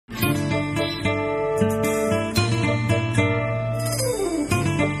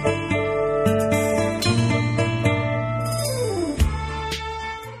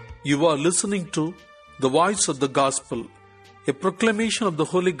You are listening to The Voice of the Gospel, a proclamation of the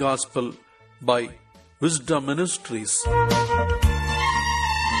Holy Gospel by Wisdom Ministries.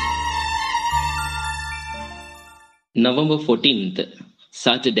 November 14th,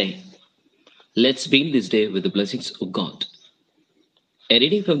 Saturday. Let's begin this day with the blessings of God. A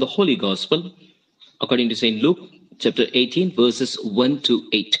reading from the Holy Gospel according to St. Luke, chapter 18, verses 1 to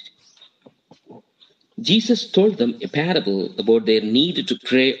 8. Jesus told them a parable about their need to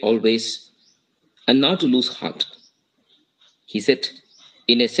pray always and not to lose heart. He said,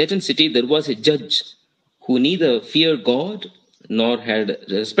 in a certain city there was a judge who neither feared God nor had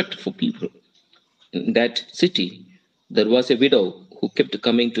respect for people. In that city there was a widow who kept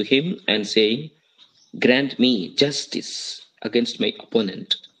coming to him and saying, "Grant me justice against my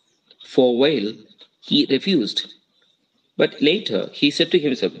opponent." For a while he refused. But later he said to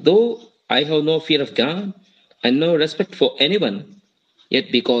himself, "Though I have no fear of God and no respect for anyone,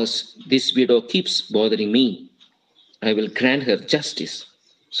 yet because this widow keeps bothering me, I will grant her justice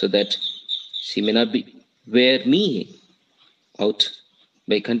so that she may not wear me out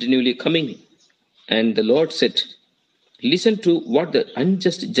by continually coming." And the Lord said, "Listen to what the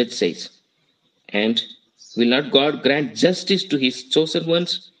unjust judge says. And will not God grant justice to his chosen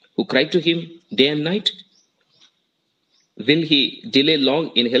ones who cry to him day and night? Will he delay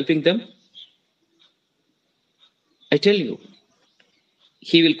long in helping them? I tell you,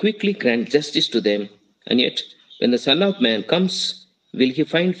 he will quickly grant justice to them. And yet, when the Son of Man comes, will he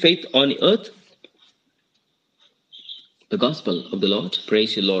find faith on earth?" The Gospel of the Lord.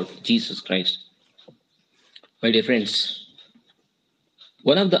 Praise you, Lord Jesus Christ. My dear friends,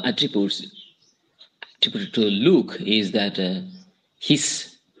 one of the attributes attributed to Luke is that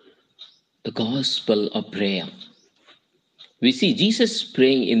the Gospel of prayer. We see Jesus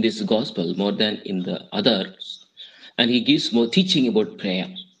praying in this Gospel more than in the others, and he gives more teaching about prayer.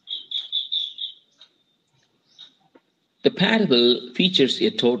 The parable features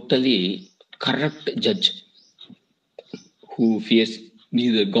a totally corrupt judge who fears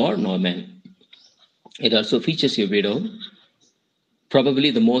neither God nor man. It also features a widow,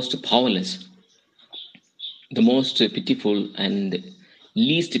 probably the most powerless, the most pitiful and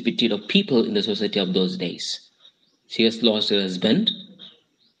least pitied of people in the society of those days. She has lost her husband.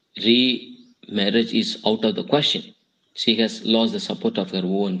 Remarriage is out of the question. She has lost the support of her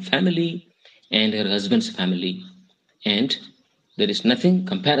own family and her husband's family, and there is nothing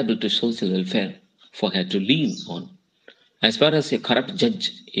comparable to social welfare for her to lean on. As far as a corrupt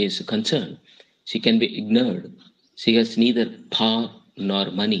judge is concerned, she can be ignored. She has neither power nor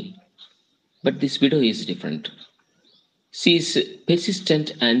money. But this widow is different. She is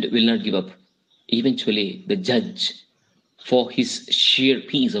persistent and will not give up. Eventually, the judge, for his sheer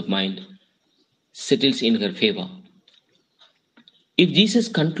peace of mind, settles in her favor. If Jesus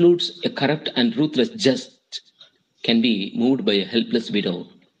concludes a corrupt and ruthless judge can be moved by a helpless widow,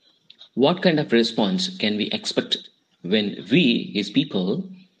 what kind of response can we expect when we, his people,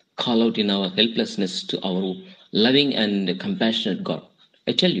 call out in our helplessness to our loving and compassionate God?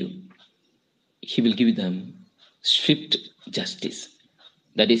 I tell you, he will give them swift justice.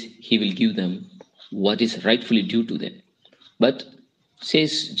 That is, he will give them what is rightfully due to them. But,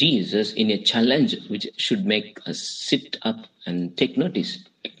 says Jesus in a challenge which should make us sit up and take notice,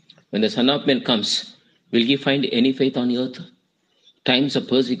 when the Son of Man comes, will he find any faith on earth? Times of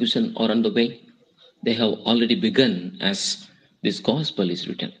persecution are on the way. They have already begun as this gospel is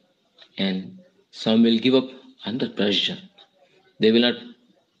written. And some will give up under pressure. They will not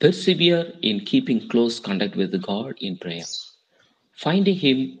persevere in keeping close contact with God in prayer, finding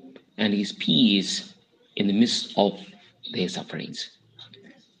him and his peace in the midst of their sufferings.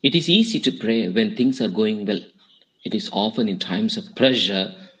 It is easy to pray when things are going well. It is often in times of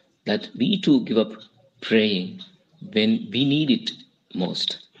pressure that we too give up praying when we need it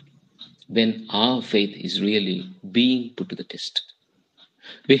most, when our faith is really being put to the test.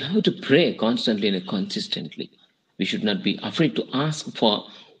 We have to pray constantly and consistently. We should not be afraid to ask for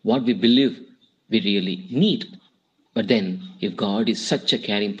what we believe we really need. But then, if God is such a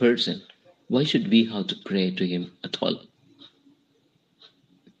caring person, why should we have to pray to him at all?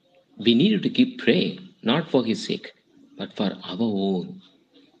 We need to keep praying, not for his sake, but for our own.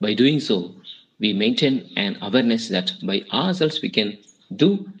 By doing so, we maintain an awareness that by ourselves we can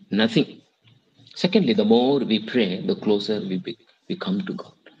do nothing. Secondly, the more we pray, the closer we come to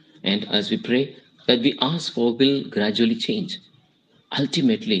God. And as we pray, that we ask for will gradually change.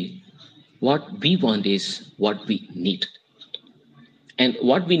 Ultimately, what we want is what we need. And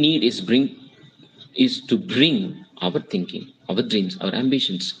what we need is to bring our thinking, our dreams, our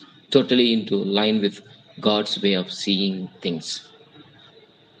ambitions totally into line with God's way of seeing things.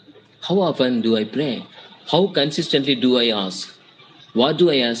 How often do I pray? How consistently do I ask? What do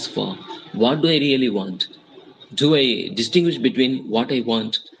I ask for? What do I really want? Do I distinguish between what I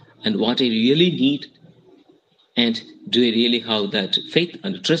want and what I really need? And do I really have that faith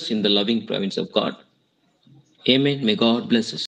and trust in the loving providence of God? Amen. May God bless us.